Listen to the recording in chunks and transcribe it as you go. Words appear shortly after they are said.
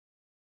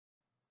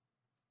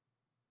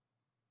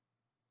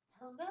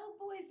Hello,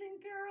 boys and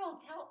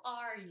girls. How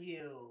are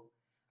you?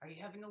 Are you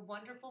having a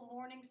wonderful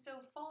morning so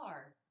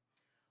far?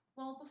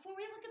 Well, before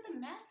we look at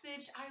the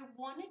message, I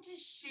wanted to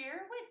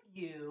share with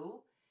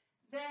you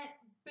that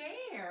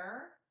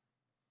Bear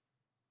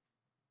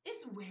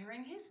is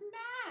wearing his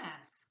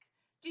mask.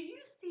 Do you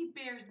see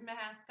Bear's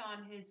mask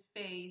on his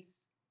face?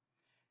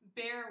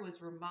 Bear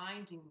was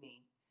reminding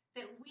me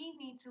that we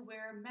need to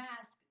wear a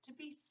mask to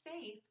be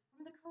safe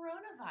from the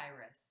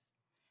coronavirus.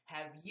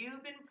 Have you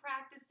been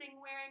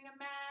practicing wearing a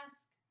mask?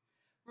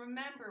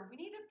 Remember, we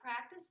need to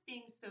practice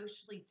being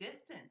socially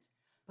distant,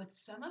 but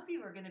some of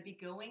you are going to be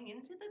going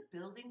into the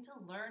building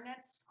to learn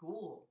at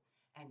school,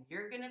 and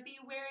you're going to be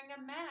wearing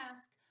a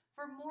mask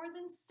for more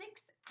than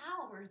 6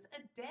 hours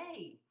a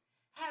day.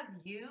 Have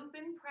you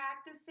been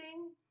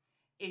practicing?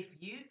 If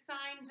you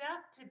signed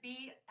up to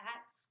be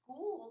at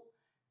school,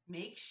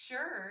 make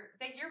sure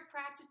that you're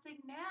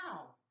practicing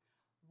now.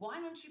 Why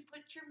don't you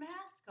put your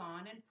mask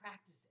on and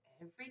practice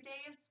every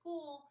day of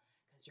school?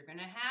 Because you're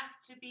going to have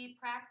to be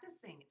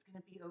practicing. It's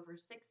going to be over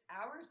 6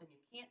 hours and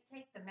you can't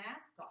take the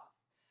mask off.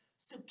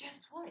 So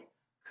guess what?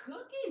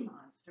 Cookie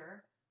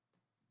Monster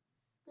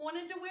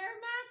wanted to wear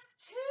a mask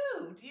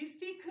too. Do you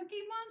see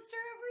Cookie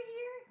Monster over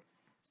here?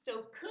 So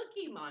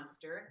Cookie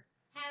Monster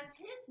has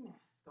his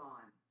mask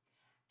on.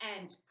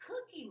 And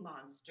Cookie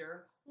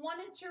Monster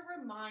wanted to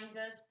remind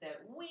us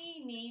that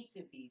we need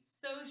to be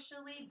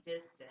socially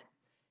distant.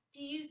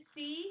 Do you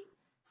see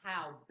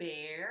how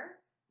Bear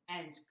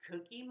and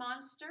Cookie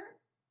Monster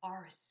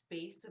are a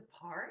space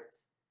apart?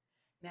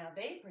 Now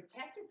they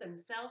protected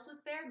themselves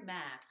with their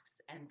masks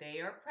and they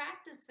are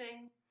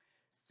practicing.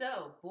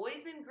 So,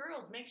 boys and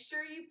girls, make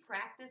sure you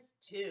practice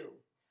too.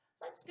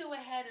 Let's go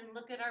ahead and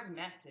look at our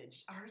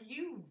message. Are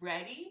you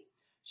ready?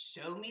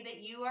 Show me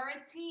that you are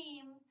a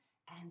team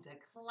and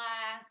a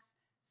class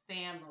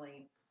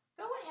family.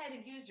 Go ahead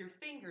and use your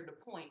finger to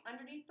point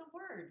underneath the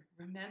word.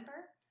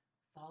 Remember,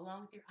 follow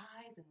on with your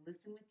eyes and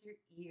listen with your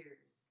ears.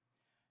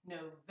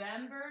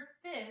 November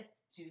 5th,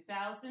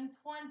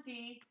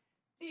 2020.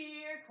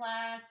 Dear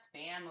class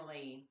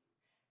family,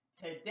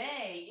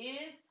 today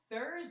is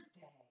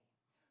Thursday.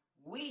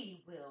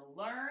 We will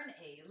learn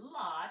a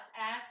lot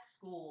at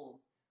school.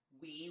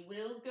 We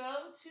will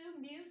go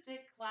to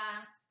music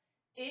class.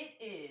 It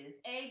is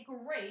a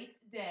great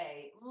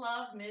day.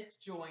 Love, Miss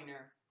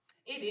Joyner.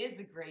 It is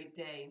a great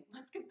day.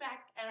 Let's get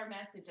back at our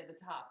message at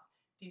the top.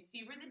 Do you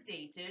see where the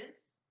date is?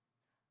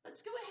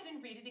 Let's go ahead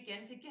and read it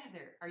again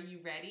together. Are you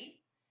ready?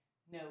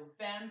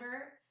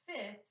 November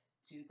 5th,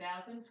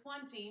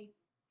 2020.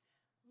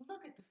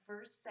 Look at the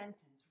first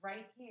sentence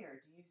right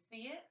here. Do you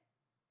see it?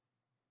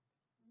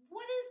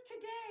 What is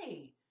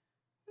today?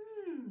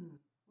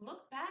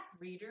 Look back,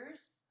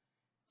 readers.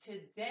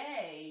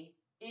 Today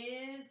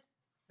is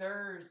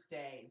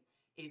Thursday.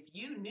 If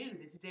you knew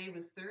that today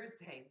was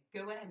Thursday,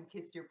 go ahead and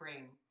kiss your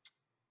brain.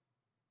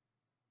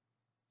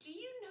 Do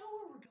you know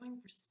where we're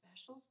going for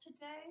specials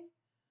today?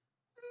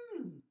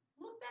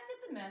 Look back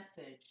at the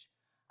message.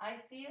 I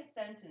see a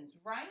sentence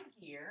right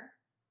here,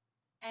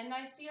 and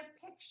I see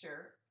a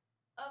picture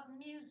of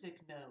music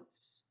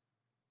notes.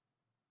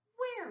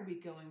 Where are we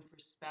going for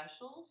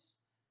specials?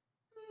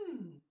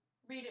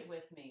 Read it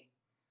with me.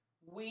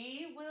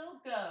 We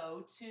will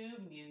go to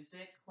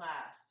music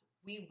class.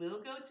 We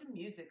will go to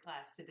music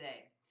class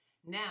today.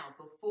 Now,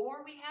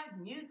 before we have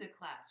music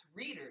class,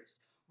 readers,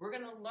 we're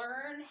going to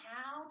learn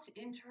how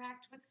to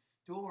interact with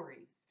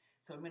stories.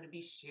 So I'm going to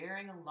be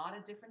sharing a lot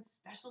of different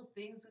special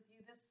things with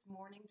you this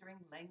morning during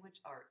language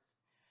arts.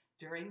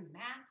 During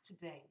math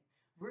today,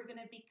 we're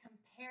going to be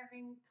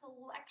comparing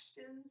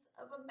collections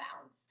of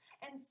amounts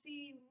and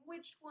see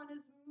which one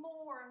is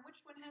more and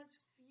which one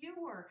has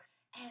fewer.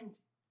 And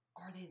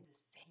are they the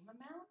same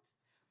amount?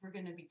 We're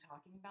going to be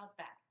talking about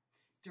that.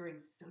 During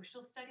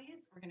social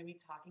studies, we're going to be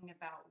talking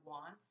about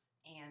wants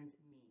and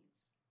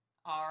needs.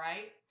 All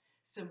right,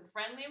 some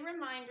friendly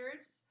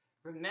reminders.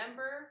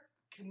 Remember,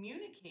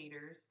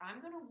 communicators,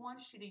 I'm going to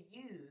want you to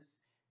use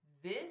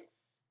this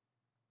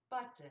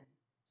button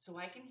so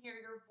I can hear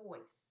your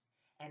voice.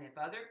 And if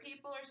other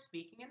people are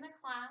speaking in the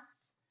class,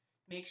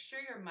 make sure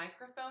your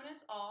microphone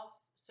is off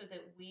so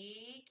that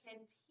we can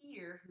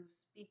hear who's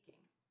speaking.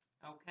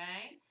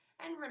 Okay?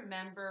 And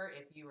remember,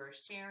 if you are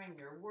sharing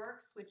your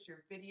work, switch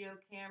your video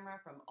camera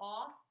from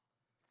off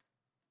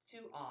to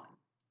on.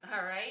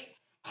 All right?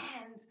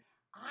 And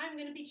I'm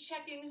going to be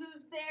checking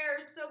who's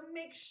there, so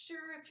make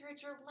sure if you're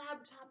at your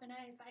laptop and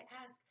if I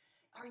ask,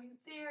 are you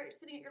there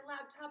sitting at your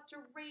laptop, to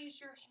raise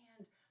your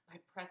hand by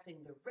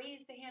pressing the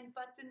raise the hand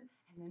button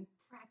and then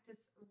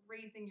practice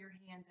raising your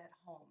hand at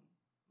home.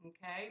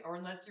 Okay? Or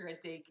unless you're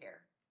at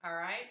daycare. All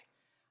right?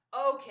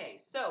 Okay,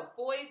 so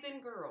boys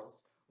and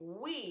girls,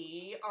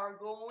 we are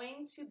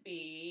going to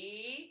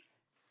be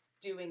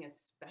doing a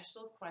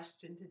special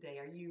question today.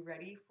 Are you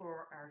ready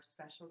for our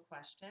special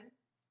question?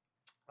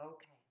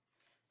 Okay,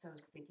 so I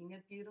was thinking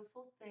of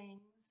beautiful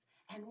things,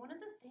 and one of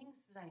the things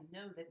that I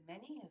know that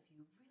many of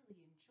you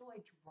really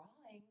enjoy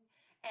drawing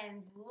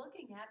and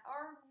looking at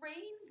are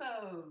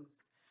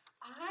rainbows.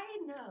 I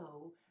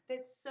know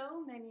that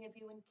so many of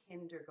you in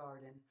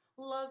kindergarten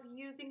love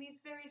using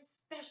these very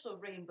special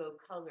rainbow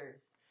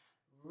colors.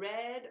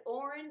 Red,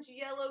 orange,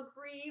 yellow,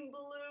 green,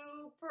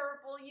 blue,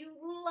 purple. You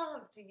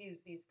love to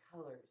use these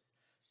colors.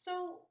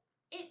 So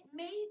it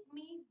made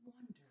me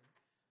wonder,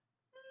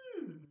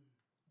 hmm,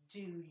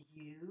 do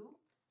you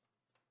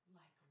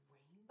like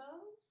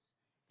rainbows?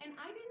 And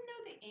I didn't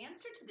know the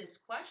answer to this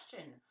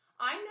question.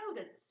 I know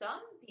that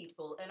some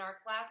people in our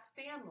class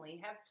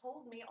family have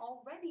told me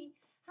already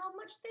how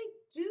much they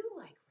do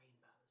like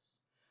rainbows.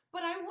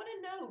 But I want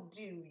to know,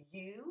 do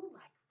you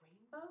like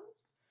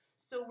rainbows?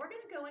 So we're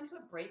going to go into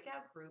a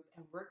breakout group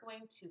and we're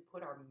going to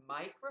put our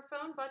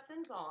microphone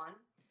buttons on.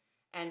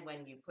 And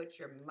when you put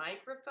your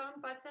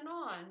microphone button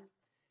on,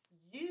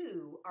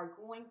 you are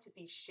going to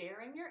be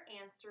sharing your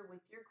answer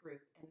with your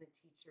group and the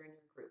teacher in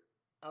your group.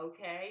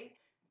 Okay?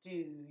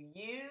 Do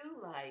you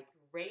like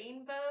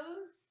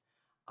rainbows?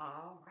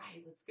 All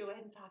right, let's go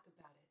ahead and talk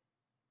about